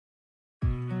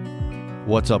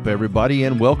What's up, everybody,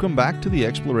 and welcome back to the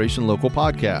Exploration Local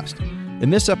podcast. In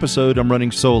this episode, I'm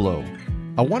running solo.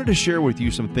 I wanted to share with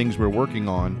you some things we're working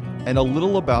on and a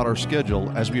little about our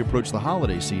schedule as we approach the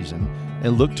holiday season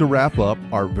and look to wrap up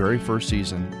our very first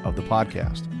season of the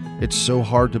podcast. It's so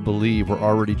hard to believe we're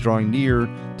already drawing near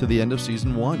to the end of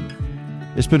season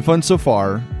 1. It's been fun so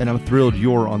far, and I'm thrilled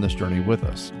you're on this journey with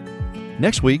us.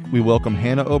 Next week, we welcome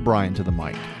Hannah O'Brien to the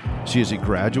mic. She is a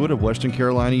graduate of Western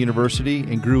Carolina University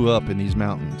and grew up in these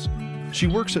mountains. She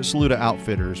works at Saluda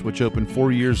Outfitters, which opened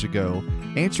 4 years ago,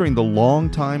 answering the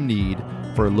long-time need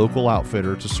for a local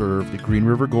outfitter to serve the Green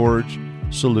River Gorge,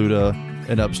 Saluda,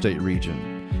 and upstate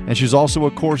region. And she's also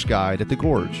a course guide at the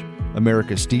Gorge,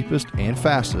 America's steepest and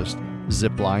fastest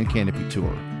zipline canopy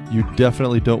tour. You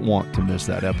definitely don't want to miss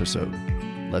that episode.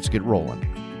 Let's get rolling.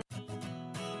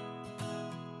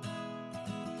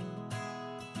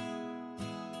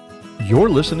 You're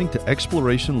listening to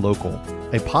Exploration Local,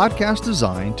 a podcast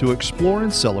designed to explore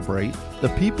and celebrate the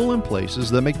people and places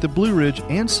that make the Blue Ridge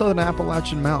and Southern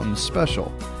Appalachian Mountains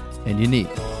special and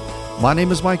unique. My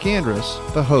name is Mike Andrus,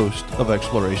 the host of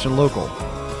Exploration Local.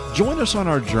 Join us on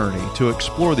our journey to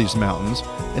explore these mountains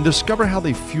and discover how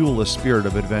they fuel a spirit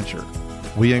of adventure.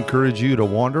 We encourage you to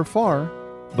wander far,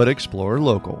 but explore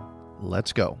local.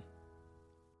 Let's go.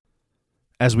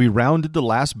 As we rounded the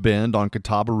last bend on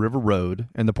Catawba River Road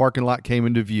and the parking lot came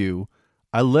into view,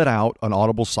 I let out an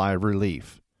audible sigh of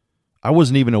relief. I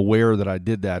wasn't even aware that I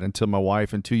did that until my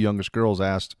wife and two youngest girls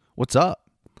asked, "What's up?"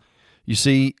 You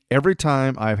see, every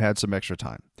time I've had some extra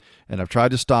time and I've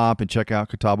tried to stop and check out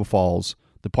Catawba Falls,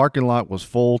 the parking lot was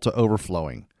full to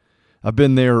overflowing. I've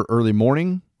been there early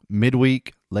morning,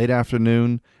 midweek, late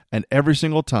afternoon, and every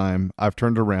single time I've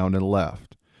turned around and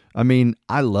left. I mean,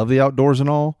 I love the outdoors and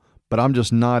all, but I'm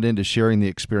just not into sharing the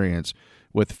experience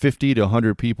with 50 to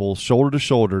 100 people shoulder to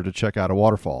shoulder to check out a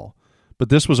waterfall. But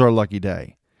this was our lucky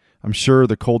day. I'm sure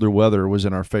the colder weather was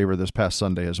in our favor this past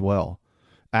Sunday as well.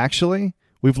 Actually,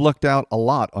 we've lucked out a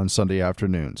lot on Sunday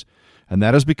afternoons, and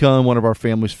that has become one of our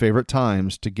family's favorite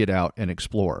times to get out and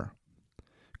explore.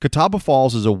 Catawba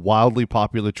Falls is a wildly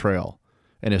popular trail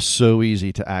and is so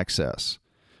easy to access.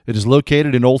 It is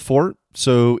located in Old Fort,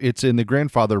 so it's in the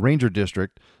Grandfather Ranger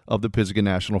District of the Pisgah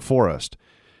National Forest,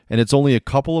 and it's only a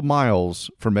couple of miles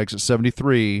from exit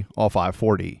 73 off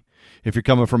I-40. If you're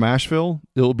coming from Asheville,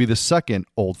 it will be the second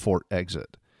Old Fort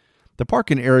exit. The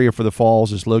parking area for the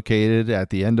falls is located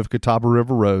at the end of Catawba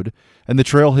River Road, and the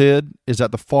trailhead is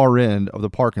at the far end of the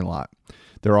parking lot.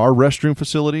 There are restroom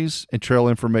facilities and trail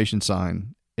information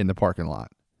sign in the parking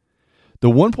lot. The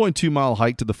 1.2-mile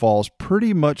hike to the falls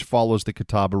pretty much follows the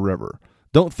Catawba River.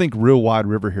 Don't think real wide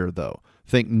river here, though.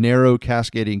 Think narrow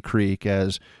cascading creek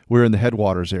as we're in the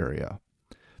headwaters area.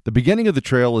 The beginning of the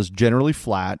trail is generally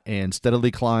flat and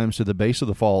steadily climbs to the base of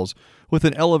the falls with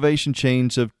an elevation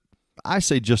change of, I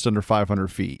say, just under 500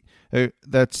 feet.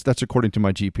 That's according to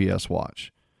my GPS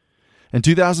watch. In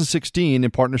 2016,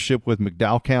 in partnership with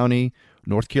McDowell County,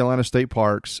 North Carolina State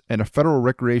Parks, and a Federal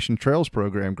Recreation Trails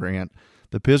Program grant,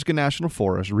 the Pisgah National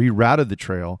Forest rerouted the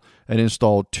trail and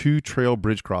installed 2 trail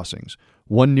bridge crossings,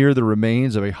 one near the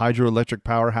remains of a hydroelectric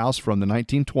powerhouse from the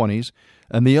 1920s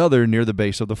and the other near the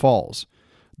base of the falls.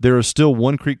 There is still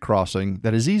one creek crossing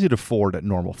that is easy to ford at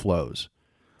normal flows.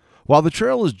 While the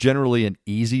trail is generally an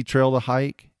easy trail to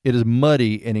hike, it is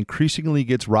muddy and increasingly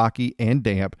gets rocky and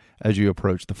damp as you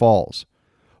approach the falls.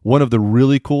 One of the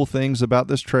really cool things about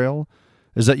this trail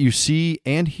is that you see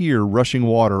and hear rushing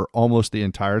water almost the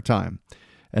entire time,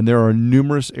 and there are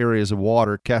numerous areas of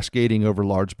water cascading over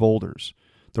large boulders.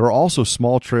 There are also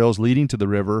small trails leading to the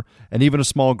river and even a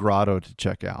small grotto to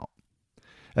check out.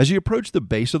 As you approach the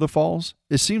base of the falls,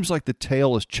 it seems like the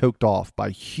tail is choked off by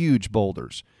huge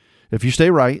boulders. If you stay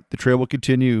right, the trail will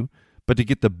continue, but to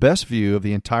get the best view of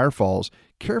the entire falls,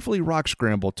 carefully rock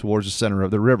scramble towards the center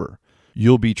of the river.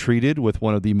 You'll be treated with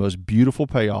one of the most beautiful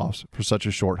payoffs for such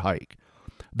a short hike.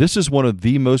 This is one of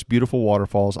the most beautiful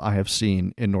waterfalls I have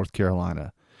seen in North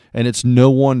Carolina, and it's no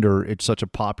wonder it's such a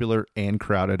popular and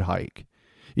crowded hike.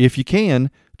 If you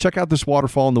can, check out this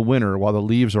waterfall in the winter while the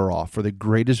leaves are off for the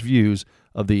greatest views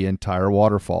of the entire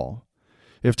waterfall.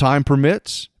 If time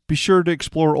permits, be sure to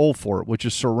explore Old Fort, which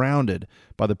is surrounded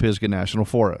by the Pisgah National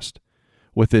Forest.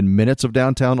 Within minutes of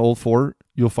downtown Old Fort,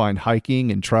 you'll find hiking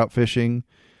and trout fishing.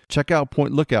 Check out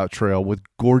Point Lookout Trail with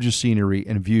gorgeous scenery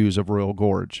and views of Royal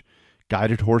Gorge.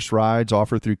 Guided horse rides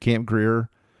offered through Camp Greer,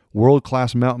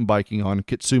 world-class mountain biking on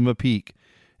Kitsuma Peak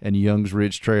and Young's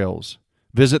Ridge trails.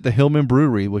 Visit the Hillman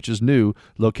Brewery, which is new,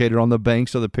 located on the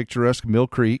banks of the picturesque Mill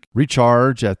Creek.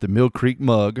 Recharge at the Mill Creek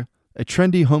Mug, a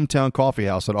trendy hometown coffee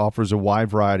house that offers a wide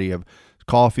variety of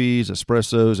coffees,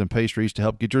 espressos, and pastries to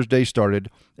help get your day started.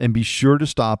 And be sure to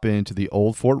stop into the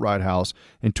Old Fort Ride House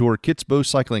and tour Kitsbo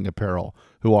Cycling Apparel,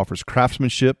 who offers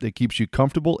craftsmanship that keeps you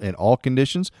comfortable in all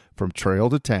conditions from trail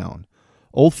to town.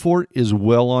 Old Fort is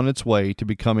well on its way to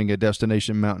becoming a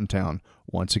destination mountain town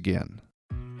once again.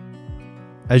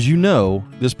 As you know,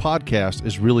 this podcast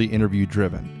is really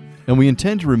interview-driven, and we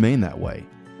intend to remain that way.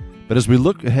 But as we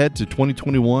look ahead to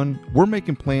 2021, we're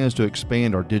making plans to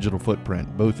expand our digital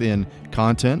footprint, both in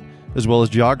content as well as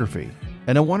geography.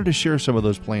 And I wanted to share some of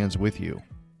those plans with you.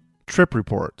 Trip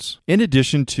reports. In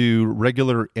addition to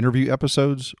regular interview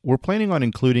episodes, we're planning on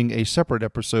including a separate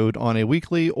episode on a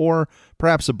weekly or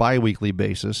perhaps a bi-weekly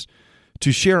basis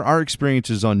to share our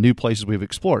experiences on new places we've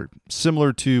explored,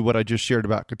 similar to what I just shared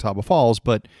about Catawba Falls,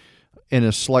 but in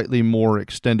a slightly more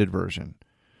extended version.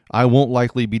 I won't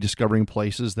likely be discovering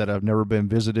places that have never been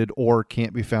visited or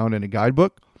can't be found in a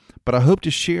guidebook, but I hope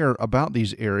to share about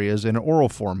these areas in an oral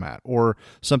format or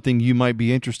something you might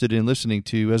be interested in listening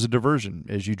to as a diversion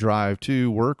as you drive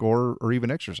to work or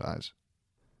even exercise.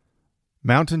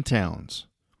 Mountain towns.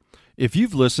 If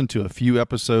you've listened to a few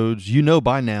episodes, you know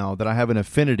by now that I have an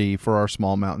affinity for our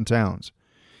small mountain towns.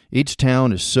 Each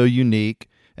town is so unique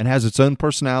and has its own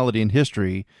personality and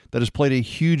history that has played a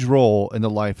huge role in the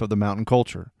life of the mountain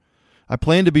culture. I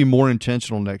plan to be more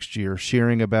intentional next year,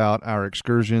 sharing about our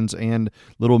excursions and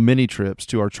little mini trips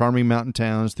to our charming mountain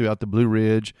towns throughout the Blue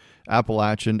Ridge,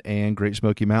 Appalachian, and Great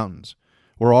Smoky Mountains.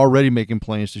 We're already making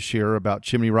plans to share about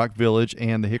Chimney Rock Village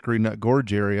and the Hickory Nut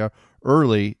Gorge area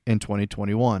early in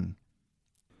 2021.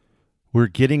 We're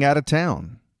getting out of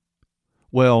town.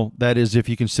 Well, that is if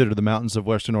you consider the mountains of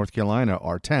western North Carolina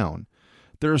our town.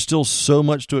 There is still so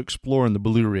much to explore in the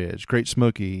Blue Ridge, Great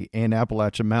Smoky, and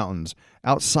Appalachian Mountains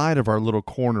outside of our little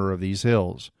corner of these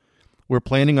hills. We're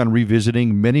planning on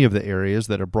revisiting many of the areas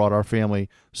that have brought our family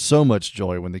so much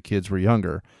joy when the kids were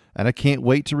younger, and I can't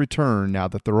wait to return now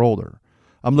that they're older.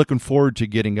 I'm looking forward to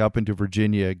getting up into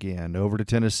Virginia again, over to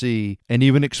Tennessee, and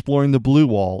even exploring the Blue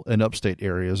Wall and upstate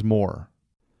areas more.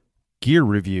 Gear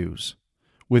reviews.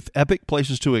 With epic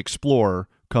places to explore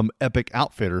come epic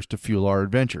outfitters to fuel our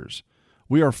adventures.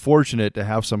 We are fortunate to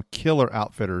have some killer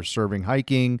outfitters serving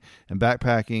hiking and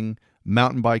backpacking,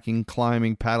 mountain biking,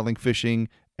 climbing, paddling, fishing,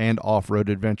 and off-road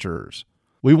adventurers.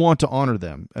 We want to honor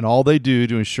them and all they do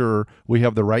to ensure we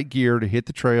have the right gear to hit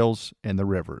the trails and the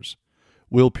rivers.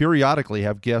 We'll periodically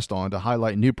have guests on to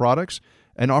highlight new products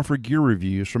and offer gear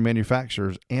reviews from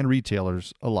manufacturers and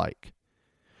retailers alike.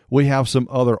 We have some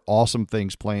other awesome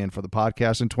things planned for the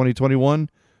podcast in 2021,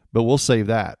 but we'll save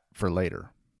that for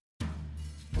later.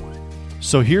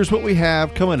 So here's what we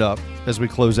have coming up as we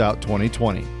close out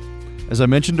 2020. As I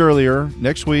mentioned earlier,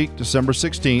 next week, December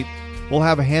 16th, we'll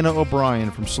have Hannah O'Brien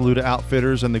from Saluda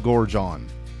Outfitters and the Gorge on.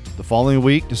 The following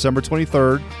week, December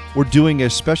 23rd, we're doing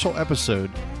a special episode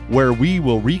where we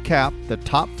will recap the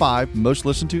top 5 most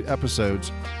listened to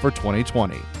episodes for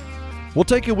 2020. We'll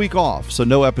take a week off, so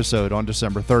no episode on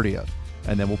December 30th,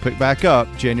 and then we'll pick back up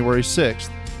January 6th,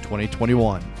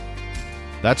 2021.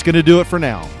 That's going to do it for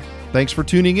now. Thanks for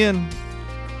tuning in.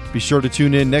 Be sure to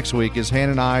tune in next week as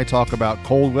Hannah and I talk about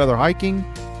cold weather hiking,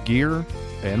 gear,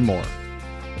 and more.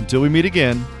 Until we meet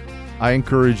again, I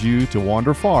encourage you to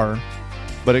wander far,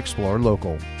 but explore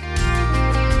local.